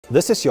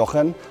This is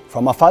Jochen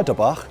from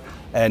Affalterbach,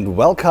 and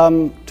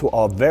welcome to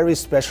our very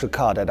special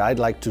car that I'd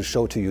like to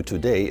show to you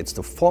today. It's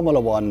the Formula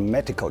One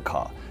medical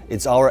car.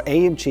 It's our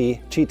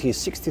AMG GT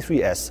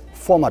 63S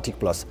 4MATIC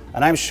Plus,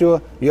 and I'm sure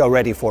you are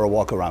ready for a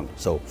walk around,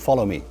 so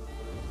follow me.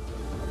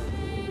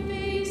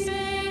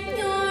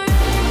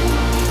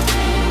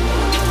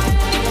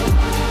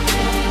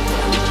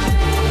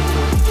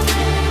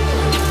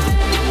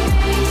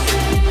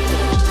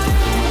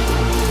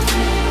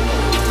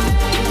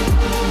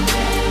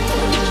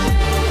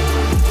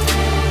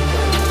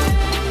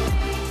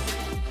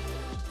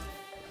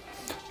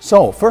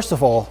 So, first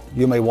of all,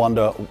 you may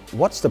wonder,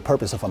 what's the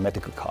purpose of a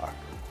medical car?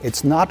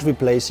 It's not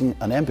replacing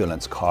an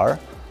ambulance car,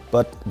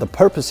 but the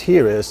purpose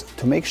here is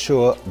to make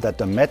sure that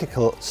the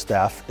medical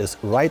staff is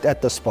right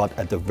at the spot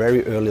at the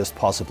very earliest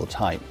possible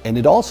time. And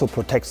it also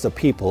protects the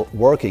people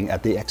working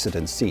at the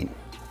accident scene.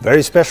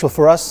 Very special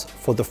for us,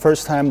 for the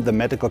first time the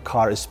medical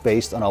car is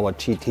based on our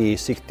GT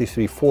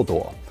 63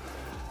 4-door.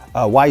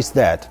 Why is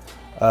that?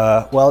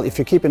 Well, if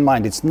you keep in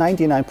mind, it's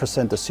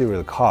 99% a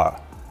serial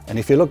car. And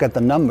if you look at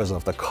the numbers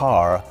of the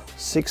car,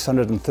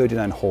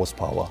 639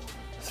 horsepower,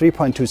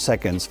 3.2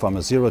 seconds from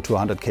a 0 to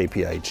 100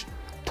 kph,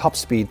 top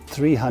speed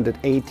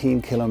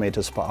 318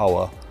 kilometers per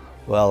hour,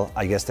 well,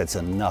 I guess that's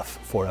enough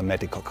for a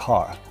medical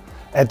car.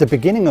 At the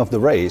beginning of the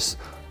race,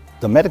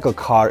 the medical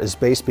car is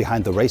based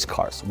behind the race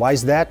cars. Why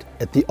is that?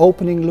 At the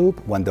opening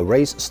loop, when the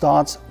race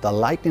starts, the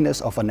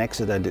likeliness of an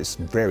accident is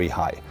very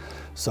high.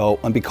 So,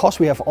 and because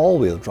we have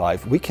all-wheel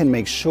drive, we can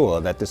make sure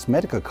that this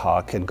medical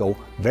car can go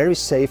very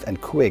safe and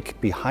quick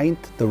behind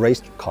the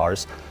race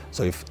cars.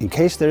 So if in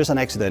case there is an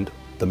accident,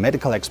 the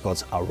medical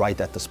experts are right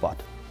at the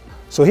spot.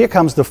 So here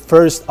comes the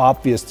first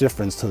obvious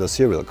difference to the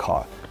serial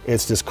car.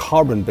 It's this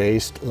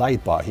carbon-based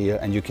light bar here,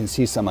 and you can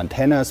see some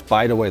antennas.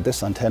 By the way,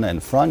 this antenna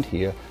in front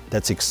here,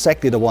 that's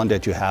exactly the one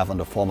that you have on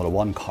the Formula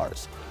One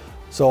cars.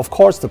 So of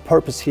course the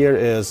purpose here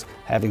is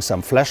having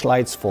some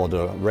flashlights for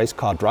the race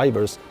car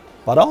drivers.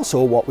 But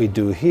also what we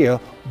do here,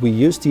 we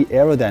use the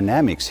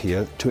aerodynamics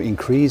here to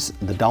increase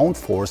the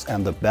downforce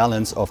and the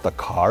balance of the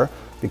car,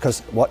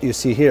 because what you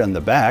see here in the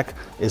back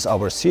is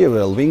our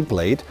serial wing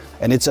blade,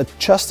 and it's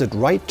adjusted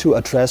right to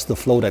address the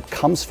flow that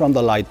comes from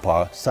the light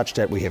bar, such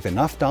that we have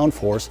enough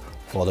downforce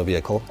for the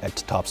vehicle at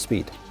top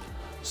speed.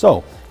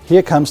 So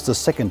here comes the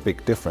second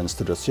big difference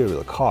to the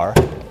serial car.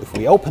 If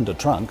we open the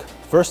trunk,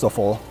 first of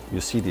all, you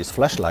see these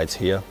flashlights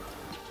here.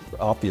 The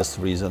obvious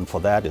reason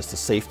for that is the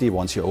safety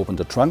once you open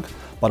the trunk.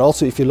 But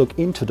also if you look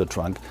into the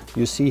trunk,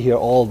 you see here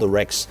all the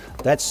racks.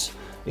 That's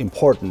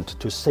important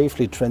to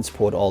safely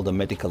transport all the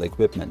medical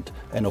equipment.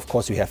 And of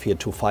course you have here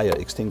 2 fire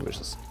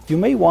extinguishers. You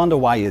may wonder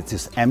why it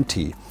is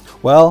empty.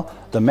 Well,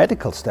 the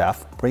medical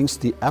staff brings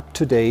the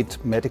up-to-date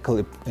medical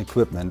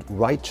equipment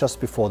right just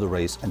before the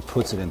race and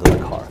puts it into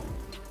the car.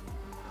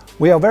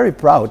 We are very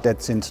proud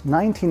that since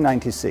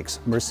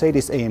 1996,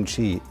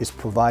 Mercedes-AMG is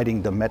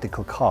providing the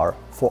medical car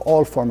for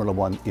all Formula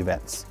One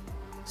events.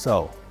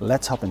 So,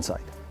 let's hop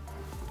inside.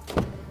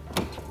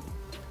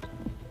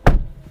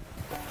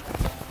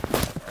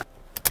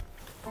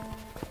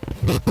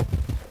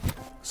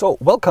 So,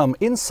 welcome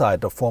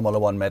inside the Formula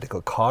One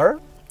medical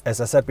car.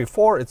 As I said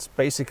before, it's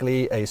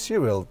basically a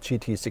serial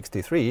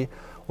GT63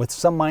 with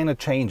some minor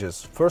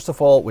changes. First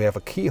of all, we have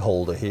a key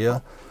holder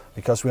here,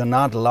 because we are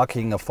not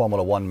locking a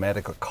Formula One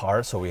medical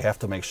car, so we have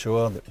to make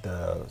sure that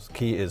the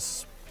key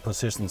is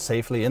positioned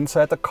safely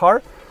inside the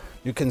car.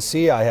 You can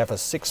see I have a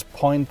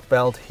 6-point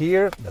belt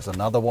here. There's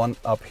another one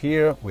up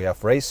here. We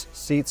have race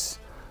seats.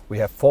 We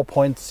have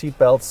 4-point seat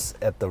belts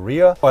at the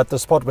rear. At the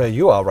spot where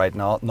you are right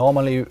now,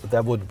 normally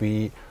that would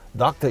be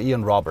Dr.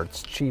 Ian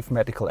Roberts, Chief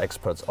Medical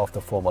Experts of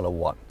the Formula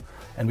One.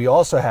 And we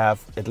also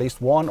have at least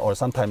 1 or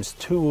sometimes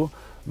 2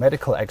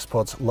 medical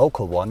experts,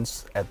 local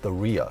ones, at the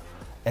rear.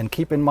 And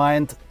keep in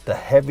mind the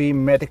heavy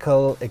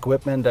medical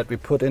equipment that we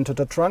put into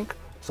the trunk.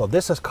 So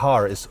this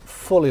car is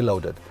fully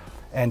loaded.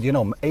 And you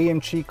know,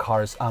 AMG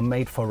cars are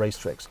made for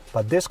racetracks.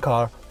 But this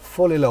car,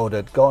 fully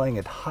loaded, going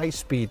at high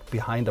speed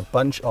behind a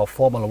bunch of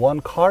Formula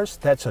One cars,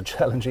 that's a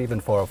challenge even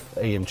for an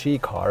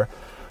AMG car.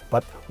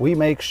 But we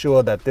make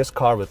sure that this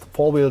car with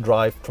 4-wheel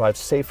drive drives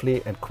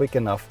safely and quick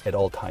enough at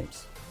all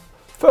times.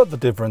 Further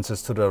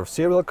differences to the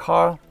serial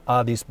car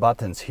are these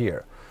buttons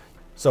here.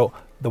 So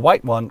the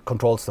white one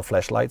controls the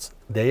flashlights,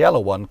 the yellow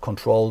one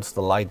controls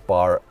the light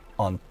bar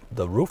on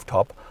the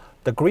rooftop,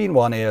 the green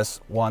one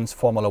is once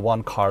Formula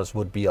One cars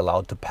would be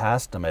allowed to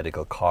pass the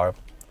medical car.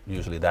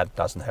 Usually that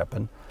doesn't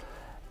happen.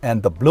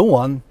 And the blue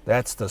one,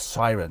 that's the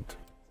siren.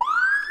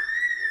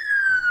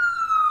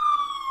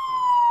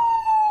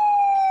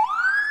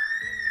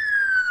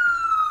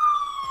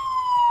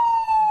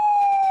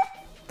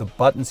 The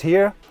buttons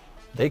here,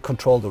 they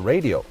control the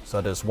radio.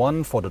 So there's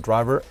one for the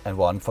driver and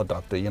one for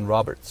Dr. Ian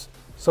Roberts.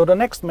 So the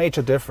next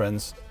major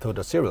difference to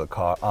the serial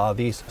car are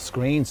these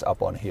screens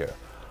up on here.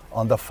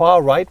 On the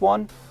far right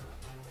one,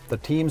 the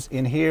teams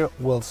in here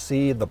will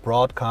see the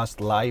broadcast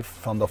live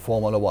from the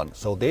Formula One.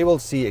 So they will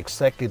see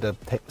exactly the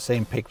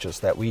same pictures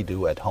that we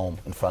do at home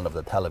in front of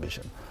the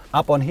television.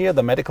 Up on here,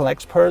 the medical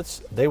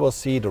experts, they will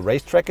see the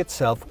racetrack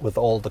itself with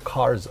all the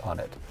cars on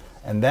it.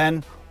 And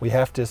then we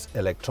have this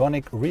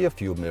electronic rear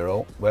view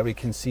mirror where we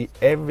can see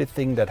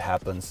everything that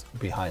happens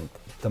behind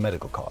the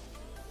medical car.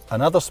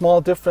 Another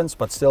small difference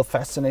but still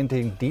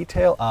fascinating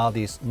detail are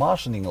these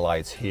marshalling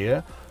lights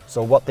here.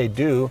 So what they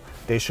do,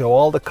 they show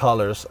all the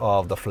colors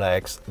of the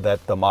flags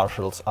that the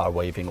marshals are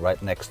waving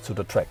right next to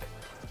the track.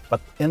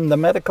 But in the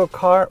medical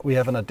car we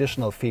have an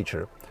additional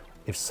feature.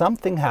 If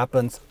something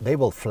happens, they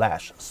will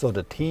flash, so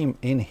the team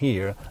in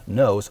here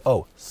knows,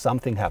 oh,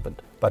 something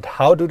happened. But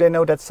how do they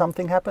know that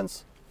something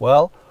happens?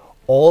 Well,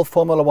 all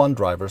Formula One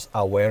drivers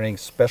are wearing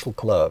special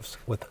gloves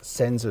with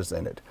sensors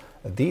in it.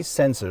 These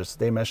sensors,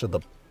 they measure the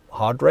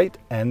heart rate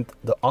and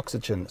the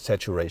oxygen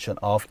saturation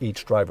of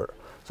each driver.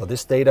 So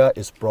this data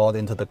is brought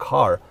into the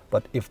car,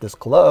 but if this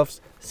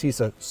gloves sees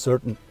a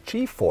certain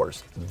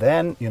G-force,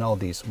 then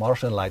these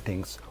marshal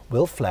lightings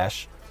will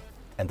flash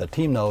and the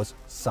team knows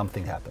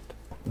something happened.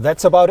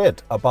 That's about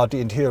it about the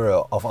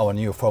interior of our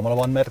new Formula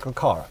One medical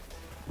car.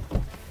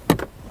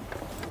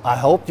 I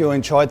hope you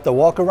enjoyed the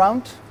walk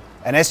around.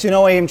 And as you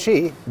know,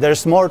 AMG,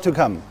 there's more to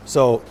come.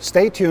 So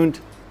stay tuned,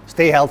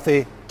 stay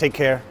healthy, take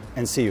care,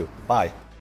 and see you. Bye.